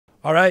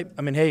All right.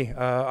 I mean, hey,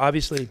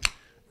 obviously,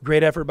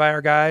 great effort by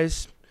our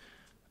guys.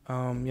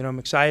 I'm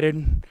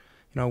excited.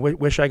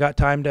 Wish I got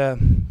time to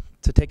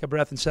take a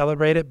breath and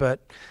celebrate it,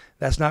 but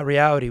that's not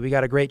reality. We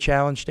got a great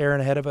challenge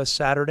staring ahead of us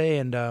Saturday,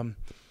 and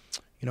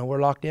we're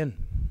locked in.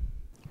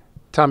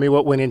 Tommy,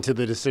 what went into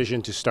the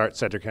decision to start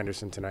Cedric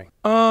Henderson tonight?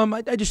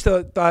 I just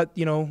thought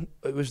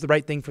it was the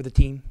right thing for the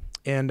team,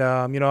 and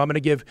I'm going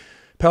to give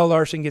Pelle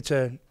Larsson gets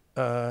a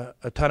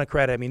ton of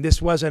credit. I mean,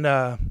 this wasn't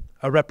a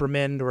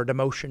reprimand or a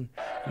demotion.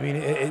 I mean,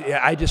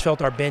 I just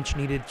felt our bench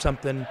needed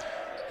something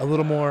a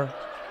little more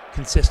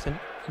consistent,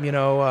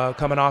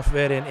 coming off of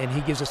it, and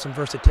he gives us some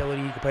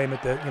versatility. You can play him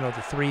at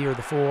the 3 or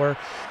the 4.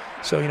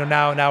 So,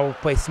 now we'll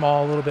play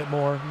small a little bit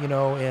more,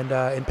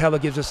 and Pelle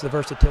gives us the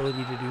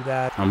versatility to do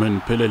that. I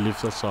mean, Pelle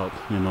lifts us up,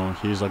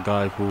 he's a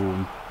guy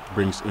who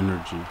brings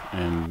energy,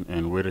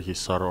 and whether he's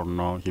starter or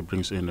not, he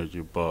brings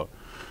energy. But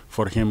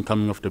for him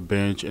coming off the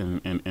bench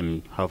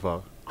and have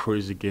a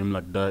crazy game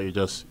like that, it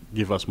just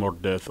gives us more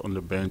depth on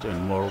the bench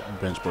and more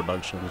bench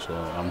production. So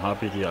I'm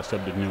happy he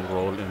accepted the new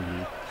role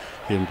and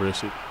he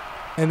embraced it.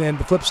 And then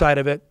the flip side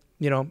of it,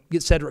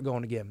 get Cedric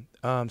going again.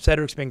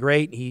 Cedric's been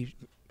great. He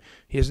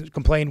hasn't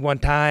complained one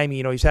time.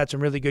 He's had some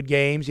really good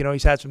games.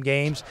 He's had some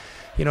games,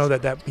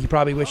 that he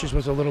probably wishes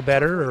was a little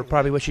better, or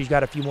probably wish he's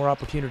got a few more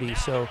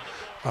opportunities. So,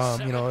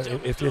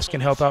 if this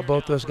can help out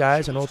both those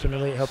guys and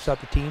ultimately it helps out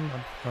the team,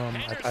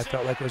 I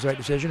felt like it was the right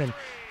decision.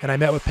 And I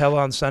met with Pelle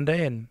on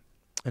Sunday and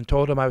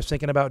told him I was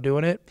thinking about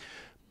doing it,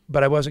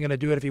 but I wasn't going to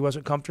do it if he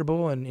wasn't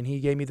comfortable. And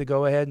he gave me the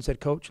go-ahead and said,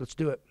 "Coach, let's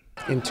do it."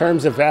 In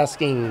terms of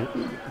asking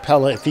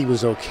Pelle if he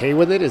was okay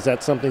with it, is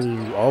that something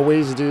you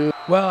always do?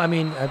 Well, I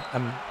mean,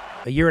 I'm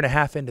a year and a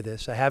half into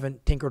this. I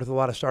haven't tinkered with a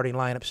lot of starting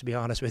lineups, to be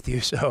honest with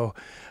you. So,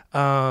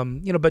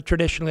 but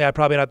traditionally, I'm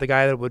probably not the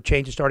guy that would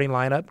change the starting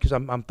lineup because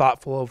I'm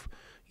thoughtful of,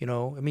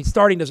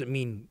 starting doesn't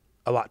mean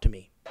a lot to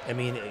me. I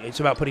mean,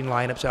 it's about putting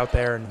lineups out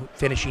there and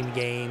finishing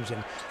games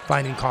and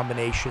finding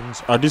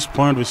combinations. At this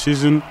point of the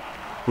season,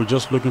 we're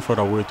just looking for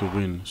a way to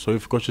win. So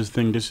if coaches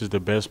think this is the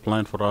best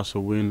plan for us to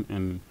win,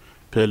 and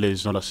Pelle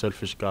is not a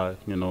selfish guy,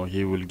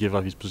 he will give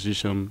up his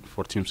position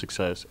for team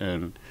success,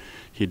 and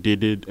he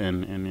did it,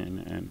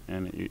 and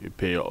it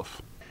paid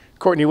off.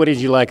 Courtney, what did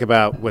you like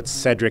about what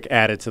Cedric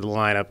added to the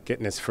lineup,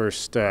 getting his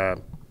first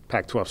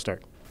Pac-12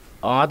 start?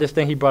 I just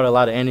think he brought a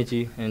lot of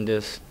energy and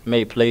just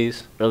made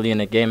plays early in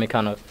the game. It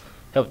kind of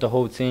helped the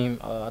whole team.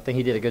 I think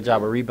he did a good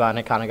job of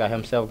rebounding, kind of got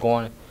himself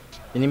going.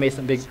 And he made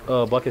some big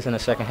buckets in the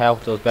second half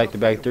with those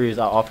back-to-back threes.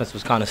 Our offense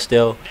was kind of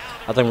still.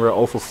 I think we were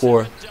 0 for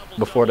 4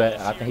 before that.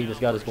 I think he just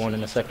got us going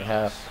in the second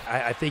half.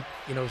 I think,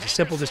 it was a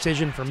simple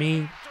decision for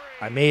me.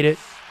 I made it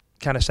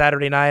kind of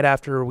Saturday night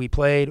after we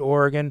played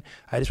Oregon.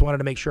 I just wanted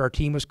to make sure our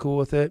team was cool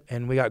with it,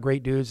 and we got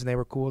great dudes, and they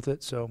were cool with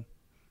it. So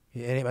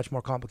it ain't much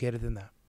more complicated than that.